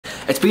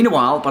It's been a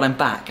while, but I'm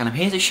back and I'm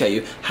here to show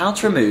you how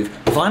to remove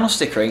vinyl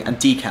stickering and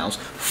decals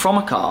from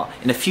a car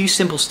in a few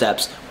simple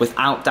steps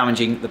without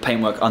damaging the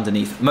paintwork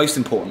underneath, most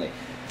importantly.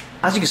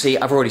 As you can see,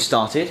 I've already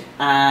started,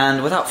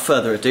 and without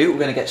further ado, we're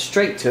going to get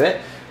straight to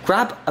it.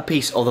 Grab a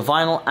piece of the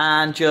vinyl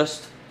and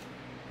just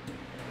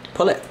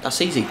pull it.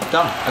 That's easy.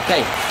 Done.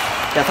 Okay.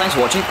 Yeah, thanks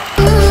for watching.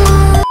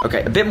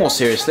 Okay, a bit more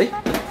seriously,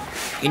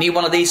 you need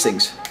one of these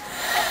things.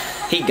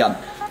 Heat gun.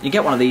 You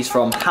get one of these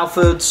from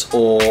Halfords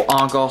or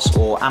Argos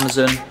or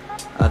Amazon.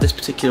 This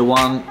particular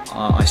one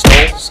I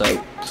stole, so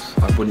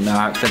I wouldn't know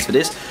how expensive it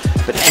is.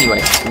 But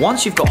anyway,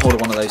 once you've got hold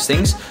of one of those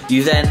things,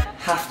 you then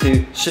have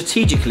to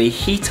strategically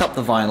heat up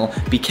the vinyl.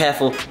 Be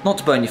careful not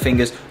to burn your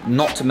fingers,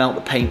 not to melt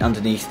the paint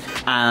underneath,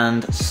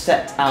 and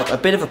set out a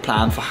bit of a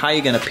plan for how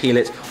you're going to peel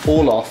it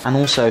all off, and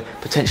also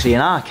potentially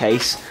in our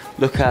case,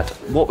 look at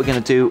what we're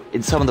going to do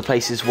in some of the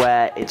places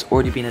where it's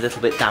already been a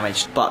little bit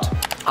damaged. But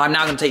I'm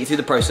now going to take you through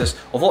the process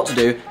of what to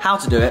do, how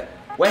to do it,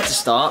 where to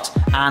start,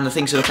 and the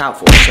things to look out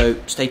for, so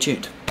stay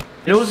tuned.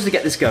 In order to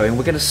get this going,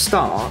 we're going to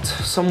start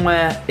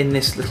somewhere in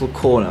this little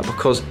corner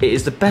because it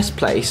is the best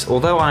place,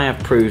 although I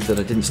have proved that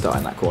I didn't start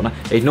in that corner.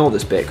 Ignore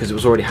this bit because it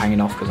was already hanging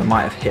off because I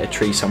might have hit a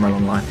tree somewhere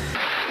along the line.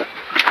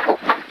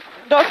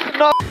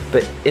 No.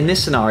 But in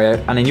this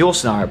scenario, and in your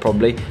scenario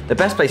probably, the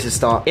best place to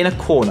start in a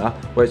corner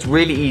where it's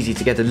really easy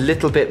to get a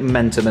little bit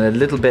momentum and a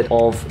little bit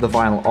of the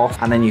vinyl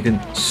off, and then you can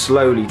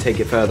slowly take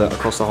it further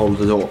across the whole of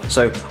the door.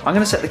 So I'm going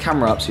to set the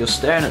camera up so you're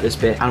staring at this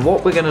bit, and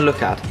what we're going to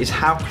look at is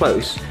how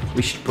close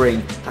we should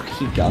bring that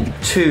heat gun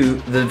to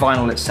the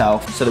vinyl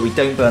itself so that we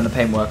don't burn the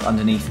paintwork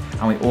underneath,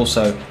 and we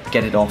also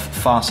get it off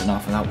fast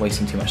enough without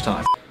wasting too much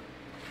time.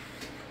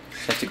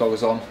 Safety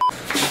goggles on.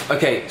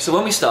 Okay, so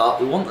when we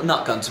start, we want the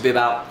nut gun to be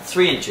about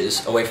 3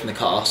 inches away from the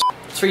car.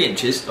 3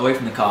 inches away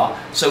from the car,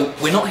 so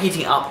we're not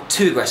heating it up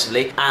too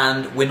aggressively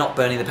and we're not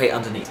burning the paint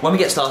underneath. When we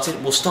get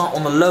started, we'll start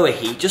on the lower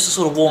heat just to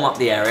sort of warm up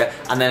the area,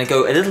 and then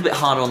go a little bit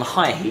harder on the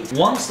higher heat.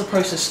 Once the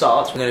process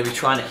starts, we're going to be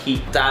trying to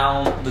heat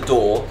down the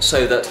door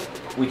so that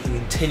we can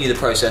continue the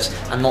process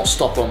and not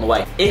stop on the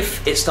way.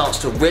 If it starts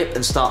to rip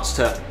and starts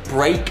to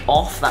break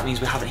off, that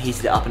means we haven't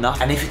heated it up enough.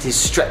 And if it is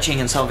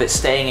stretching and some of it's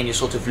staying and you're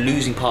sort of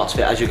losing parts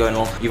of it as you're going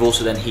along, you've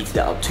also then heated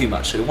it up too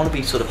much. So we want to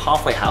be sort of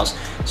halfway house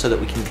so that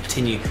we can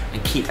continue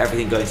and keep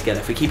everything going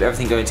together. If we keep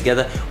everything going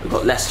together, we've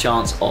got less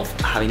chance of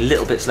having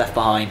little bits left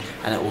behind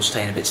and it all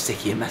staying a bit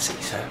sticky and messy.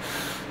 So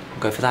we'll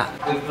go for that.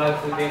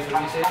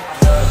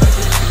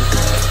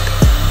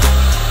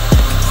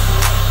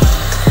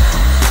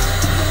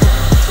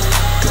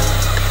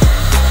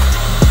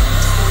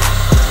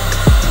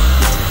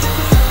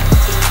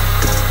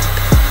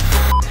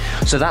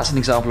 So that's an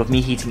example of me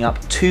heating up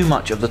too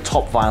much of the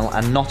top vinyl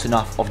and not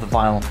enough of the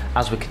vinyl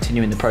as we're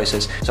continuing the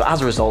process. So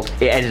as a result,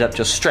 it ended up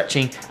just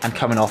stretching and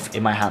coming off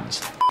in my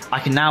hands. I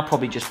can now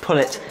probably just pull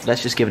it.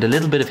 Let's just give it a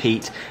little bit of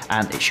heat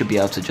and it should be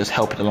able to just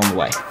help it along the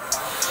way.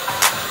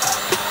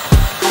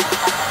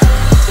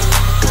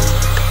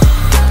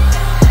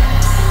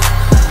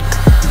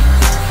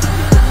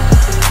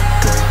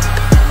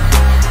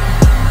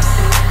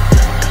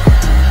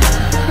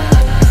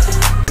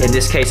 In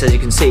this case, as you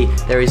can see,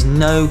 there is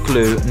no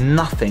glue,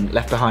 nothing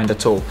left behind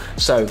at all.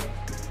 So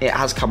it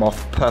has come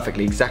off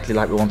perfectly, exactly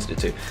like we wanted it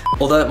to.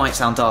 Although it might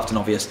sound daft and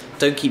obvious,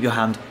 don't keep your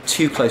hand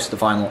too close to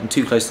the vinyl and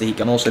too close to the heat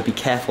gun. Also be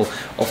careful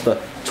of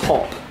the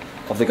top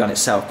of the gun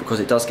itself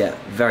because it does get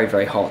very,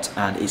 very hot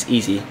and it's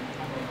easy,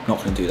 not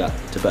going to do that,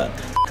 to burn.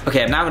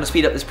 Okay, I'm now going to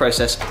speed up this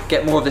process,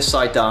 get more of this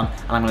side done,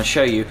 and I'm going to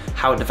show you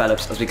how it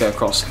develops as we go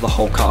across the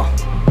whole car.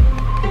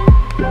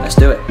 Let's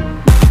do it.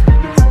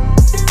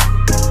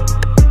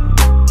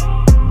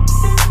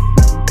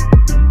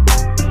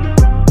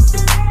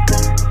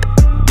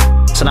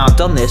 So now I've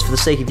done this for the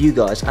sake of you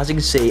guys. As you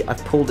can see,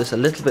 I've pulled this a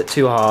little bit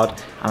too hard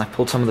and I've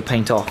pulled some of the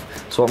paint off.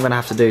 So what I'm gonna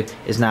have to do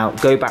is now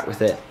go back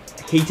with it,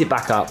 heat it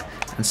back up,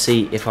 and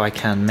see if I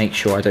can make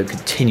sure I don't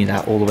continue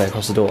that all the way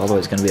across the door,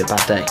 otherwise it's gonna be a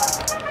bad day.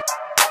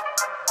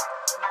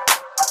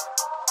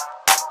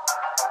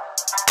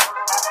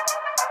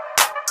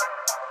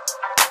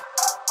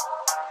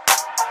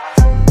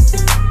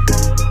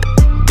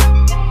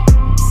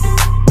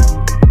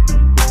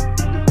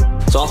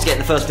 After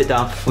getting the first bit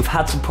down, we've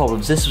had some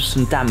problems. This was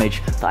some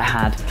damage that I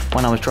had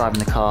when I was driving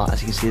the car.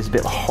 As you can see, there's a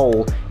bit of a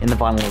hole in the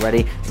vinyl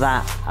already.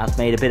 That has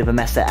made a bit of a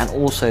mess there, and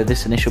also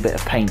this initial bit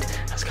of paint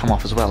has come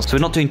off as well. So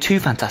we're not doing too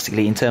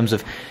fantastically in terms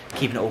of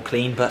keeping it all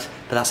clean, but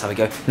that's how we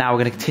go. Now we're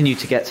going to continue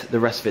to get the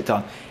rest of it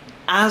done.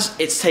 As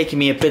it's taken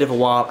me a bit of a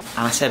while,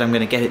 and I said I'm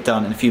going to get it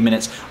done in a few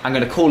minutes, I'm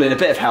going to call in a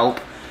bit of help,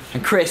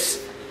 and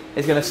Chris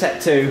is going to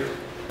set to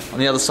on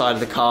the other side of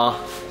the car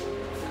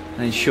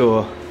and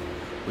ensure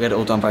we get it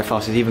all done very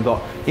fast. He's even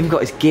got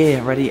his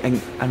gear ready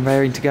and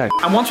raring to go.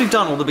 And once we've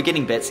done all the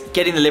beginning bits,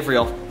 getting the livery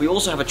off, we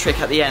also have a trick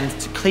at the end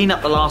to clean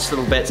up the last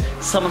little bits,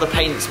 some of the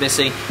paint that's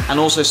missing, and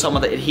also some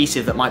of the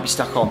adhesive that might be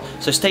stuck on.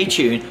 So stay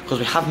tuned, because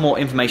we have more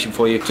information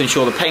for you to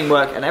ensure the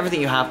paintwork and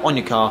everything you have on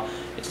your car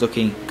is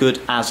looking good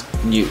as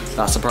new.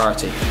 That's the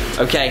priority.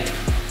 Okay,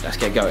 let's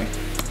get going.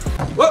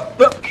 Whoa,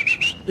 whoa.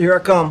 Here I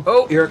come.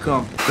 Oh, here I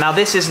come. Now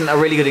this isn't a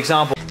really good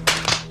example.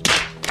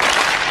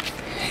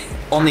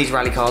 on these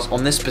rally cars,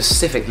 on this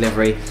specific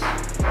livery,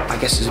 I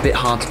guess it's a bit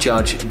hard to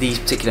judge these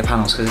particular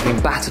panels because they've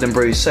been battered and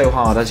bruised so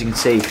hard, as you can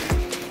see,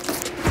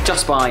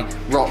 just by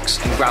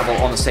rocks and gravel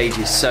on the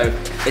stages. So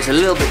it's a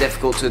little bit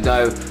difficult to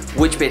know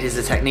which bit is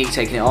the technique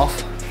taking it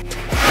off,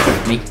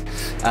 me,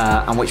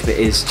 and which bit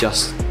is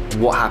just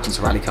what happens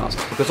to rally cars.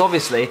 Because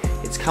obviously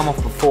it's come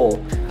off before,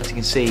 as you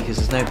can see, because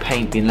there's no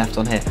paint being left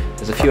on here.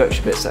 There's a few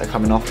extra bits that are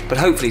coming off, but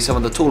hopefully some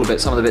of the taller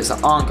bits, some of the bits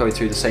that aren't going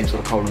through the same sort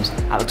of problems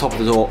at the top of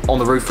the door, on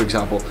the roof for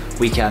example,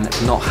 we can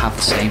not have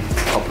the same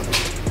problems.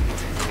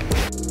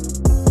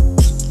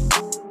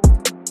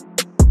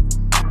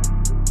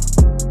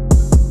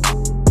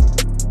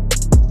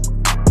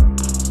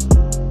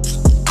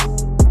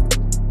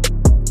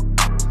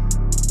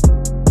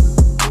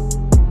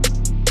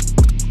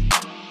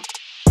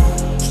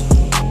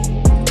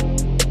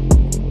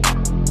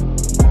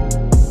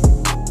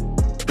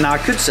 Now I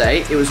could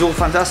say it was all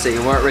fantastic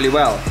and worked really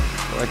well,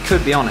 but I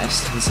could be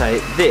honest and say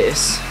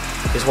this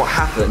is what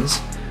happens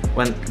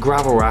when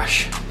gravel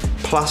rash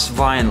plus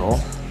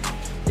vinyl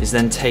is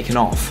then taken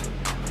off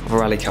of a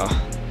rally car.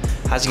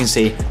 As you can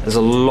see, there's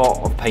a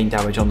lot of paint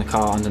damage on the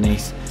car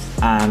underneath,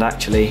 and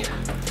actually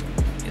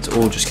it's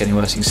all just getting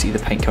worse. You can see the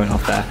paint coming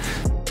off there.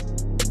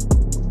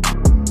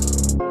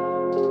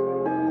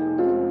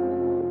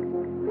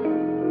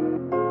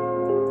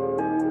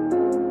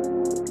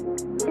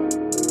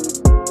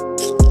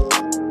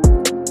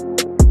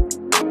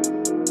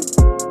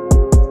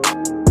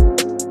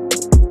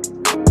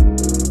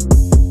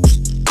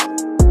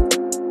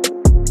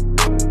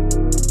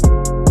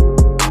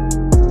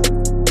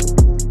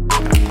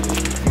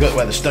 Got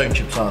where the stone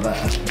chips are there,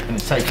 and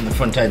it's taking the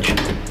front edge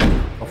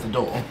off the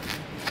door.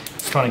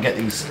 It's trying to get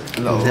these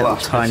little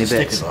tiny bits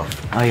stickers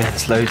off. Oh yeah,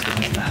 there's loads of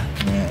them, isn't there?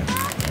 Yeah.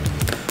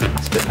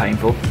 That's a bit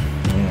painful.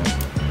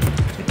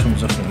 Yeah. It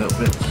comes off in little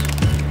bits.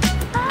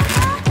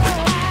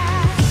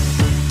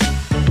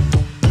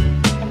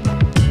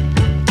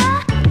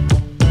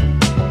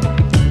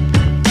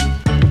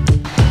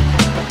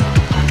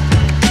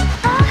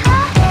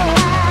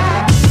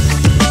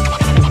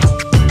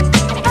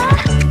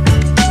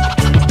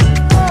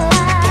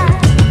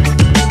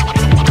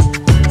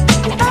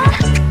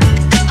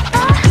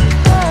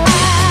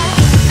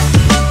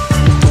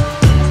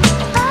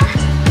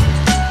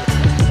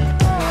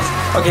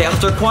 Okay,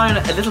 after acquiring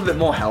a little bit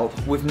more help,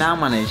 we've now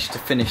managed to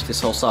finish this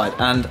whole side,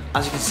 and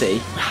as you can see,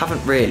 we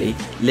haven't really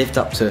lived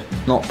up to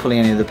not pulling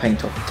any of the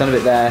paint off. Done a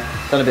bit there,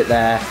 done a bit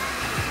there,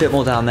 a bit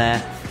more down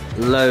there,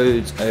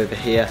 loads over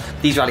here.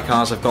 These rally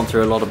cars have gone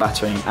through a lot of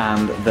battering,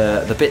 and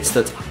the bits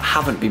that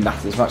haven't been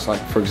battered as much, like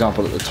for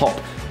example at the top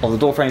of the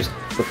door frames,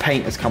 the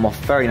paint has come off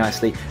very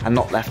nicely and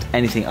not left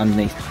anything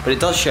underneath. But it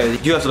does show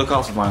that you have to look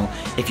after vinyl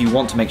if you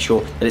want to make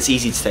sure that it's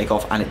easy to take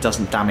off and it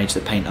doesn't damage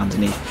the paint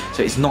underneath.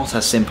 So it's not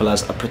as simple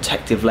as a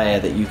protective layer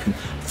that you can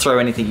throw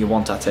anything you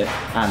want at it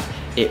and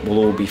it will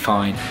all be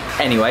fine.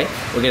 Anyway,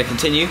 we're going to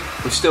continue.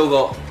 We've still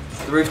got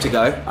the roof to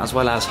go, as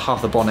well as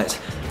half the bonnet.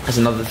 There's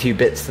another few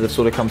bits that have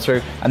sort of come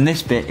through, and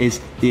this bit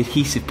is the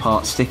adhesive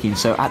part sticking.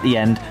 So at the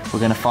end, we're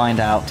going to find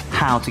out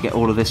how to get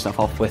all of this stuff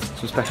off with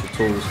some special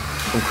tools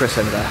from Chris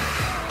over there.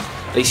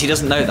 At least he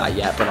doesn't know that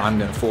yet, but I'm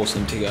going to force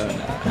him to go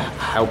and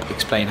help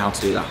explain how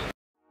to do that.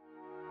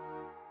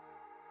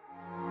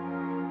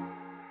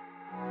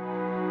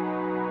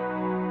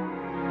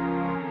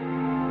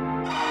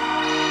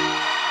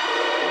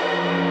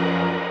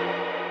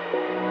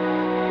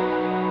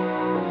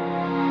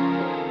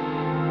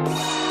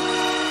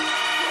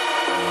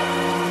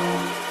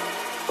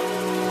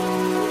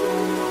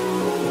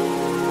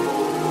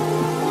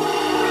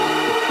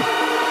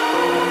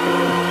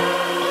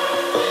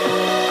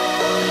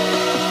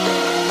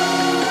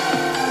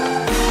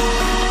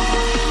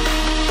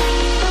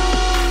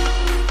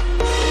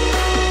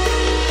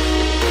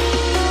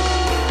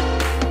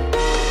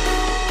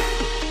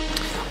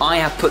 I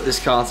have put this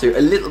car through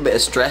a little bit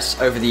of stress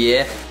over the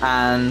year,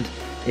 and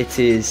it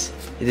is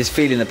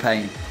feeling the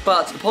pain.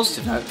 But on a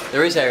positive note,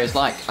 there is areas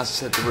like, as I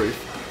said, the roof,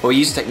 where we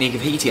use a technique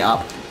of heating it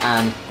up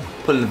and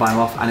pulling the vinyl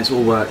off, and it's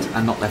all worked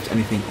and not left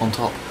anything on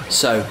top.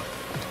 So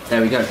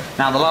there we go.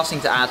 Now the last thing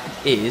to add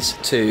is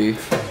to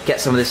get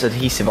some of this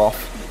adhesive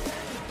off,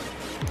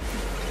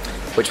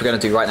 which we're going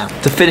to do right now.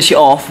 To finish it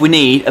off, we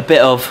need a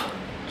bit of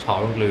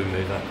tar and glue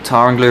remover.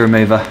 Tar and glue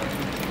remover.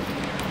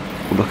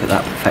 We'll look at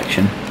that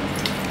perfection.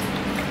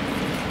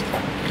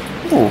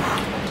 Ooh,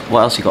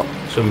 what else you got?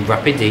 Some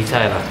rapid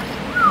detailer.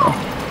 Oh.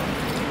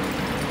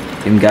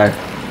 Give him go.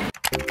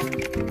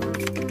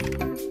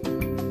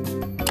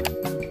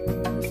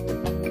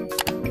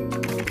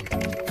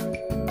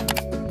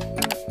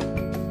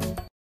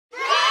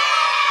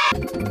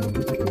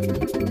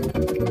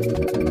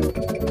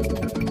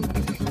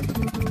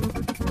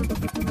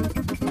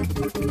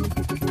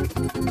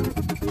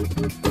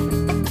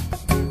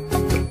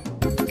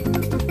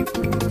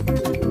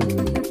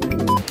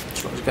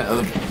 Let's get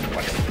them.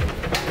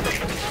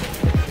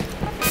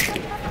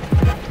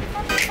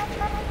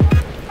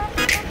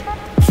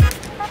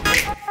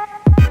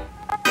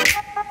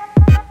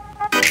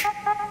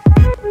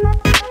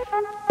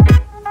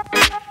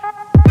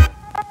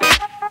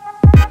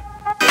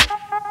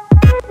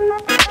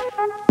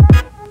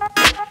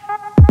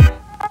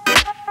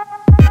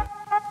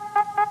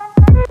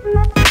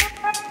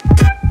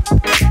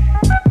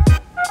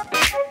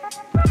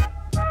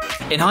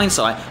 In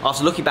hindsight,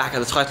 after looking back at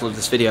the title of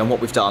this video and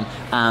what we've done,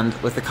 and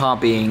with the car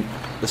being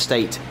the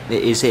state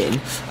it is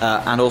in,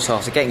 and also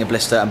after getting a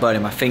blister and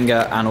burning my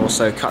finger and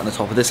also cutting the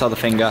top of this other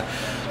finger,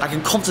 I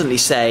can confidently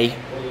say,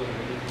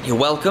 you're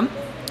welcome.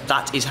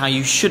 That is how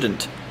you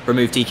shouldn't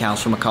remove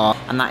decals from a car,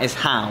 and that is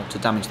how to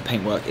damage the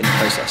paintwork in the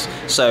process.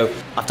 So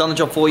I've done the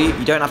job for you.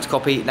 You don't have to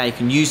copy. Now you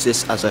can use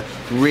this as a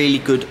really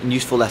good and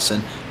useful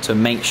lesson to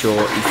make sure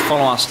you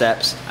follow our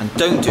steps and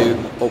don't do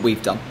what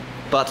we've done.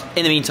 But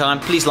in the meantime,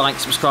 please like,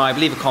 subscribe,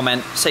 leave a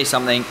comment, say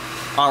something.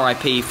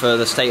 RIP for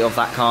the state of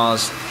that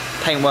car's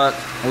paintwork,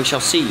 and we shall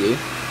see you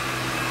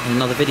in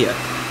another video.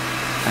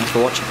 Thanks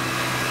for watching.